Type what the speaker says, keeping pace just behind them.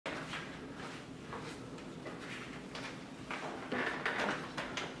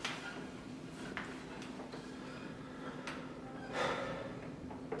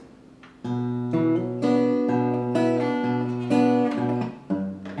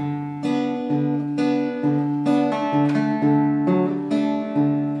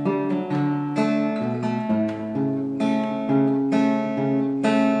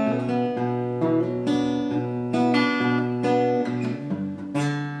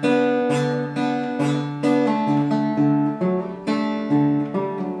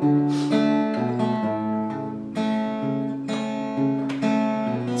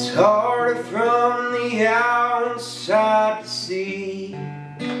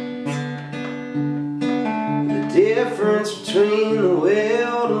difference between the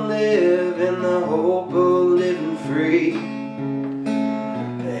will to live and the hope of living free.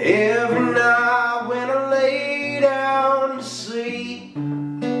 Every night when I lay down to sleep,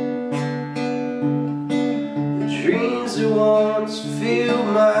 the dreams that once filled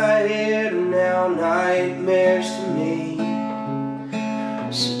my head are now nightmares to me.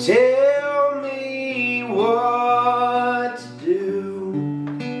 So tell me what to do.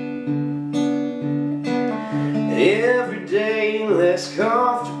 Every day less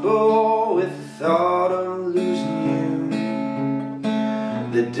comfortable with the thought of losing you.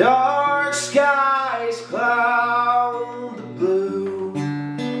 The dark skies cloud the blue.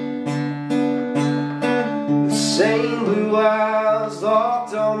 The same blue eyes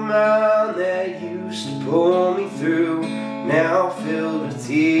locked on mine that used to pull me through, now filled with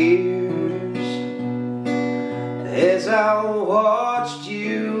tears. As I watched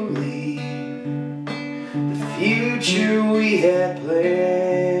you leave, the future we had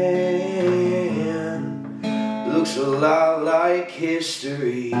planned looks a lot like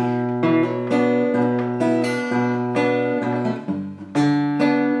history.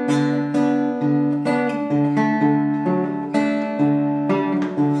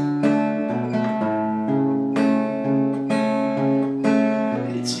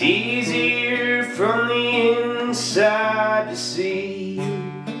 It's easier from the inside to see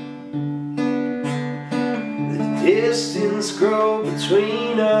the distance grow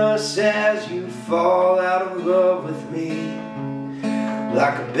between us as you fall out of love with me.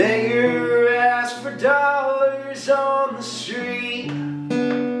 Like a beggar asks for dollars on the street,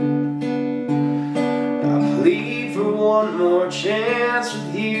 I plead for one more chance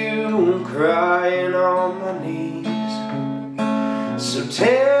with you and crying on my knees. So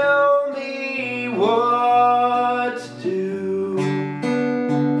tell me what to do.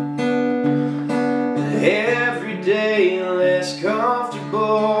 Every day less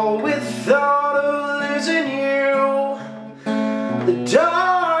comfortable with the thought of losing you. The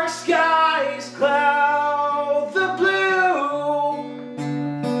dark skies cloud the blue.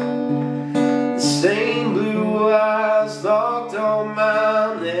 The same blue eyes locked on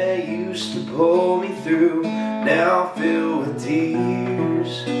mine that used to pull me through, now filled with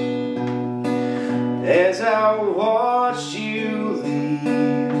tears. As I watched you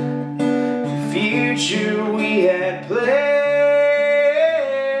leave, the future we had planned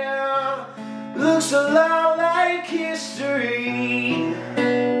looks a lot like history.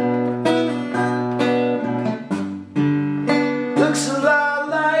 Looks a lot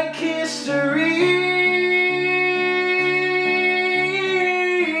like history.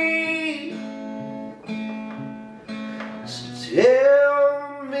 So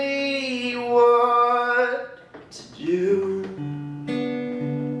tell me what to do.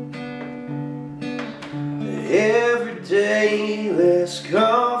 Every day less